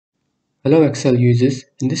Hello Excel users,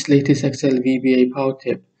 in this latest Excel VBA power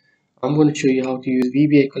tip, I'm going to show you how to use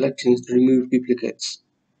VBA Collections to remove duplicates.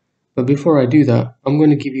 But before I do that, I'm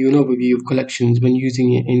going to give you an overview of collections when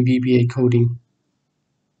using it in VBA coding.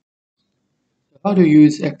 How to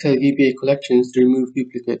use Excel VBA Collections to remove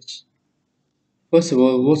duplicates? First of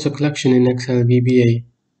all, what's a collection in Excel VBA?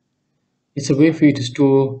 It's a way for you to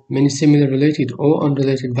store many similar related or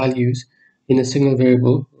unrelated values in a single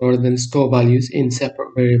variable rather than store values in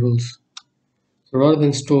separate variables. So rather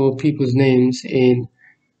than store people's names in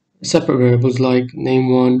separate variables like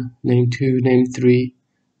name1, name2, name3,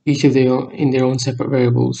 each of their in their own separate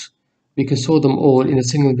variables, we can store them all in a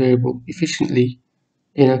single variable efficiently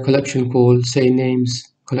in a collection called, say,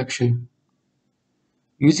 names collection.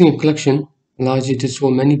 Using a collection allows you to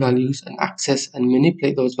store many values and access and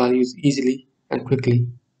manipulate those values easily and quickly.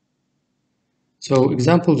 So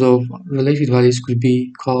examples of related values could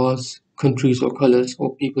be cars, countries or colors,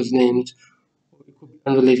 or people's names. It could be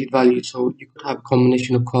unrelated values, so you could have a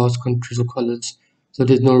combination of cars, countries or colors, so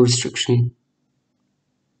there's no restriction.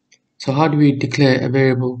 So how do we declare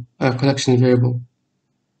a collection variable?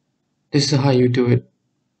 This is how you do it.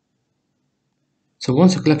 So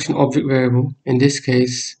once a collection object variable, in this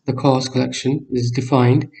case the cars collection, is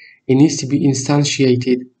defined, it needs to be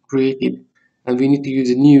instantiated, created, and we need to use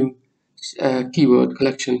a new keyword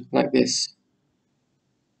collection like this.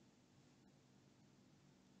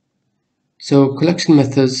 So collection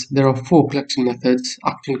methods, there are 4 collection methods,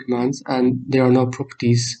 action commands, and there are no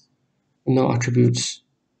properties, no attributes.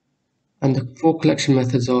 And the 4 collection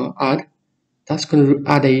methods are add, that's going to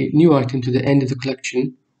add a new item to the end of the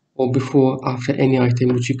collection or before after any item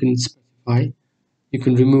which you can specify. You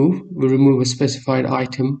can remove a specified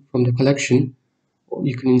item from the collection, or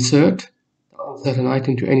you can insert an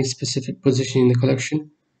item to any specific position in the collection.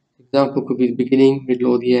 Example could be the beginning,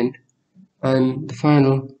 middle or the end. And the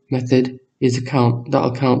final method is a count, that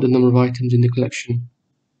will count the number of items in the collection.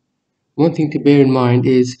 One thing to bear in mind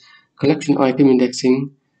is collection item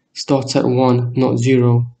indexing starts at 1, not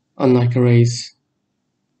 0, unlike arrays.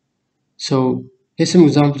 So here's some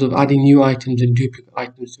examples of adding new items and duplicate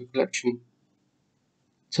items to a collection.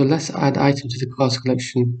 So let's add items to the cars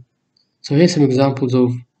collection. So here's some examples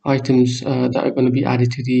of items that are going to be added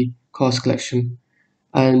to the cars collection.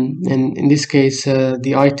 And in this case,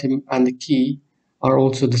 the item and the key are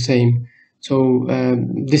also the same. So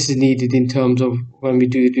this is needed in terms of when we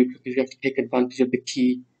do the duplicate, we have to take advantage of the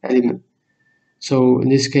key element. So in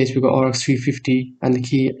this case, we've got RX350 and the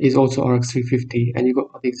key is also RX350, and you've got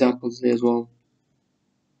other examples there as well.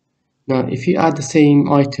 Now, if you add the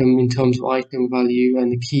same item in terms of item value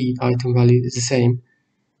and the key item value is the same,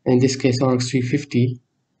 in this case RX350,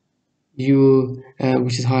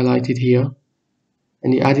 which is highlighted here,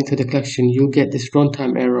 and you add it to the collection, you'll get this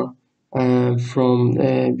runtime error from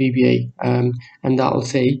VBA, and that will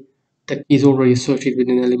say the key is already associated with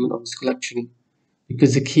an element of this collection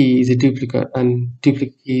because the key is a duplicate and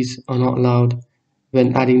duplicate keys are not allowed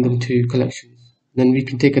when adding them to collections. Then we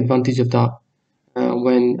can take advantage of that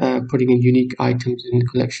when putting in unique items in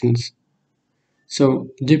collections. So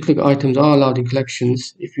duplicate items are allowed in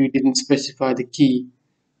collections if you didn't specify the key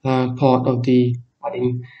part of the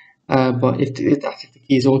adding. But if the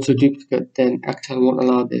key is also duplicate, then Excel won't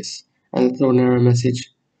allow this and throw an error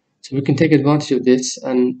message. So we can take advantage of this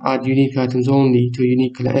and add unique items only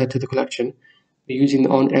to to the collection by using the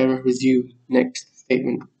onErrorResume next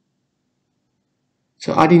statement.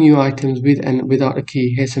 So adding new items with and without a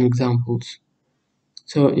key, here's some examples.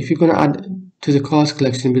 So if you're going to add to the cars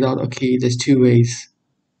collection without a key, there's 2 ways.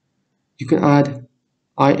 You can add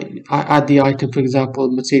the item, for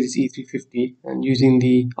example, Mercedes E350, and using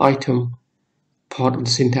the item part of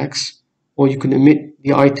the syntax, or you can omit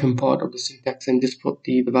the item part of the syntax and just put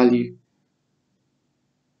the value.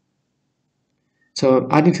 So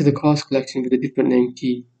adding to the cars collection with a different name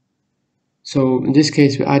key. So in this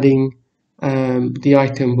case, we're adding the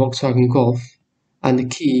item Volkswagen Golf, and the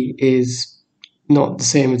key is not the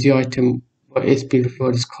same as the item, but it's been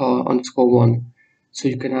referred as car_1. So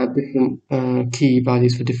you can have different key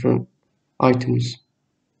values for different items.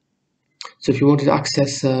 So if you wanted to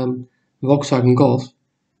access Volkswagen Golf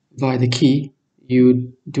via the key, you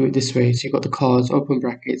would do it this way. So you've got the cars, open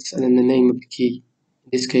brackets, and then the name of the key. In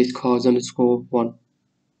this case, cars_1.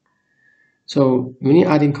 So when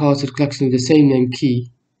you're adding cars to the collection with the same name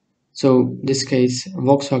key, so in this case,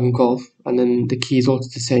 Volkswagen Golf, and then the key is also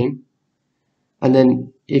the same. And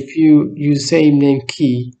then if you use the same name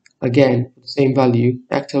key again, for the same value,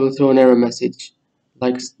 Excel will throw an error message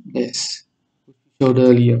like this, which we showed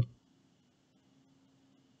earlier.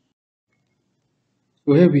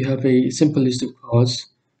 So here we have a simple list of cars,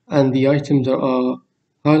 and the items are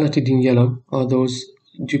Highlighted in yellow are those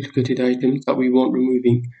duplicated items that we want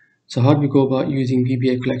removing. So how do we go about using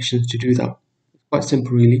VBA collections to do that? It's quite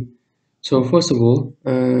simple really. So first of all,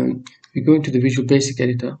 we go into the Visual Basic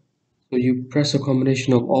editor. So you press a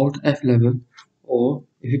combination of Alt F11, or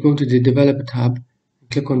if you go into the Developer tab,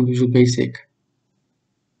 click on Visual Basic.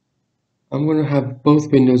 I'm going to have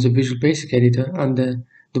both windows of Visual Basic Editor and the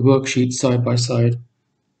worksheet side by side.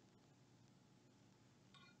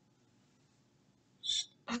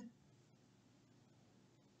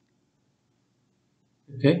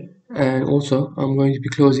 Okay, and also I'm going to be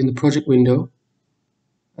closing the project window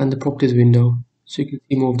and the properties window so you can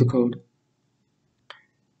see more of the code.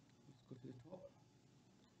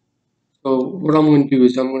 So what I'm going to do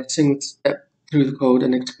is I'm going to single step through the code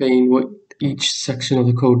and explain what each section of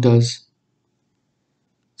the code does.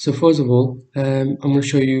 So first of all, I'm going to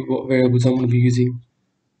show you what variables I'm going to be using.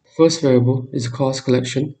 The first variable is a cars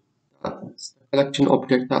collection. That's a collection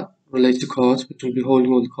object that relates to cars, which will be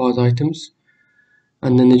holding all the cars items.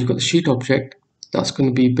 And then you've got the sheet object that's going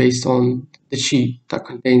to be based on the sheet that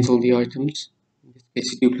contains all the items, in this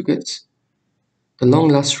case duplicates. The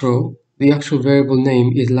lngLastRow, the actual variable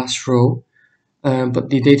name is lastRow, but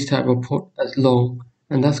the data type will put as long,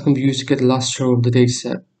 and that's going to be used to get the last row of the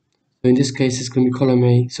dataset. So in this case, it's going to be column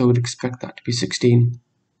A, so we'd expect that to be 16.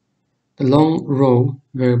 The long row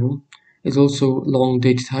variable is also long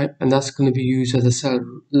data type, and that's going to be used as a cell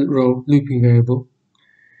row looping variable.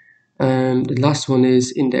 And the last one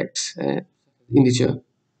is index, integer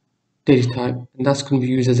data type, and that's going to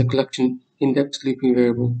be used as a collection index looping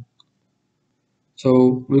variable.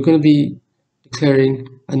 So we're going to be declaring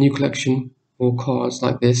a new collection for cars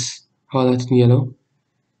like this, highlighted in yellow.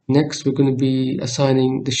 Next, we're going to be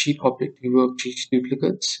assigning the sheet object to worksheet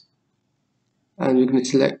duplicates, and we're going to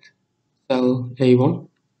select cell A1,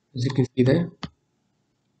 as you can see there.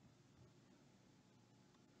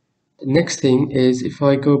 The next thing is if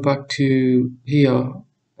I go back to here,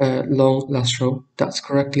 lngLastRow, that's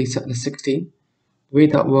correctly set to 16. The way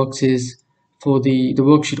that works is for the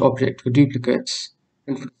worksheet object for duplicates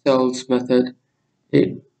and for the cells method,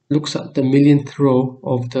 it looks at the millionth row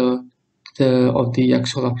of the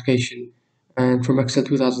Excel application, and from Excel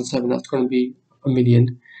 2007 that's going to be a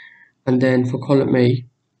million. And then for column A,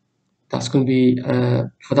 that's going to be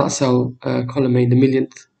for that cell, column A, the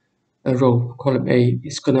millionth row, column A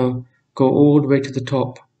is going to go all the way to the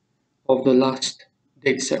top of the last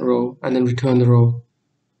dataset row and then return the row.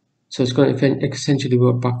 So it's going to essentially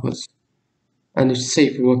work backwards, and it's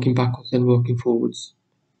safer working backwards than working forwards.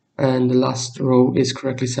 And the last row is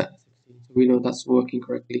correctly set, so we know that's working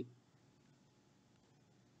correctly.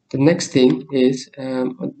 The next thing is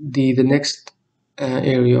the next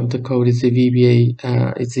area of the code is the VBA.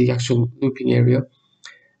 It's the actual looping area,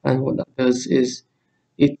 and what that does is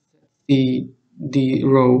it the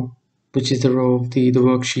row, which is the row of the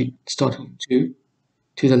worksheet starting to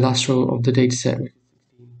the last row of the dataset.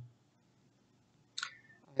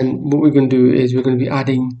 And what we're going to do is we're going to be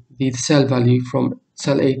adding the cell value from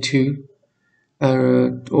cell A2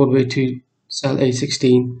 all the way to cell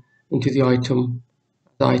A16 into the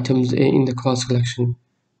items in the class collection.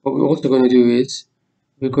 What we're also going to do is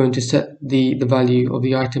we're going to set the value of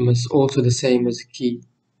the item as also the same as the key.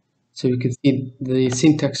 So we can see the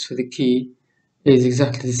syntax for the key is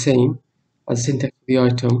exactly the same as the syntax for the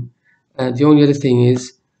item. The only other thing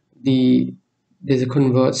is there's a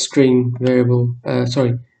convert string variable,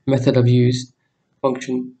 method I've used,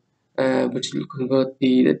 function, which will convert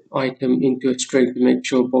the item into a string to make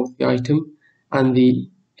sure both the item and the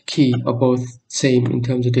key are both same in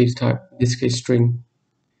terms of data type, in this case string.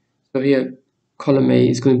 So here column A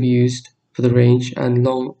is going to be used for the range, and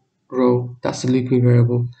long row, that's the looping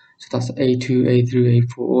variable. So that's A2, A3,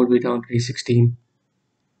 A4 all the way down to A16.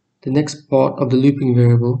 The next part of the looping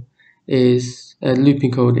variable is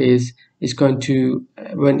looping code is going to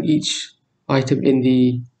when each item in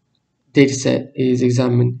the dataset is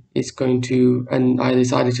examined, it's going to, and either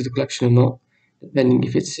it's added to the collection or not, depending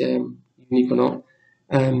if it's unique or not.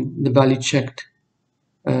 The value checked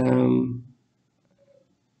um,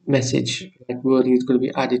 message, like wording, is going to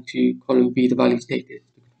be added to column B, the value stated,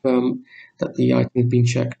 to confirm that the item has been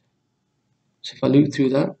checked. So if I loop through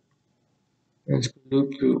that, and it's going to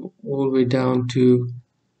loop through all the way down to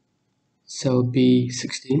cell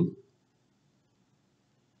B16.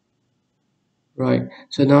 Right,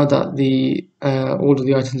 so now that the all of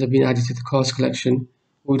the items have been added to the cars collection,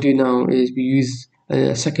 what we do now is we use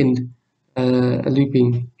a second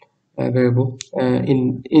looping variable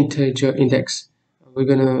in integer index. We're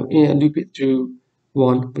going to loop it through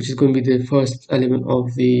 1, which is going to be the first element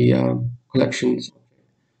of the collections.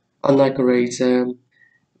 Unlike arrays,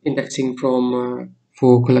 indexing from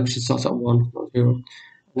for collection starts at 1, not 0. And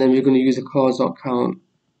then we're going to use a cars.count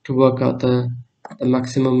to work out the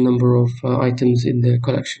maximum number of items in the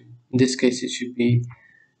collection. In this case, it should be,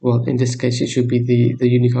 well, in this case, it should be the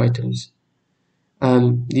unique items.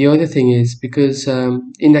 The other thing is, because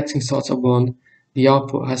indexing starts at 1, the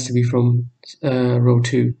output has to be from row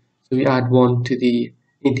 2. So we add 1 to the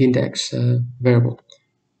int index variable.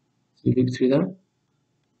 So we look through that,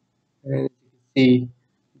 and you can see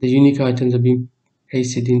the unique items are being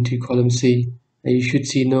pasted into column C, and you should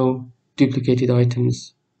see no duplicated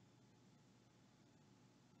items.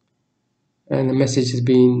 And the message has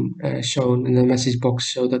been shown, and the message box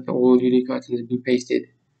shows that all unique items have been pasted.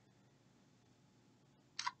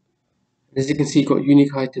 As you can see, got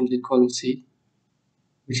unique items in column C,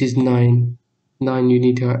 which is nine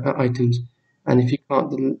unique items. And if you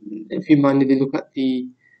count, if you manually look at the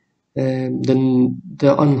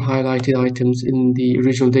unhighlighted items in the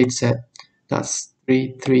original dataset, that's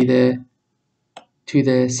 3 there, 2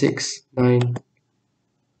 there, 6, 9.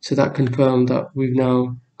 So that confirmed that we've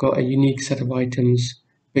now got a unique set of items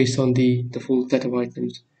based on the full set of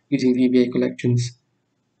items using VBA Collections.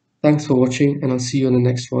 Thanks for watching, and I'll see you on the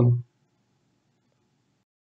next one.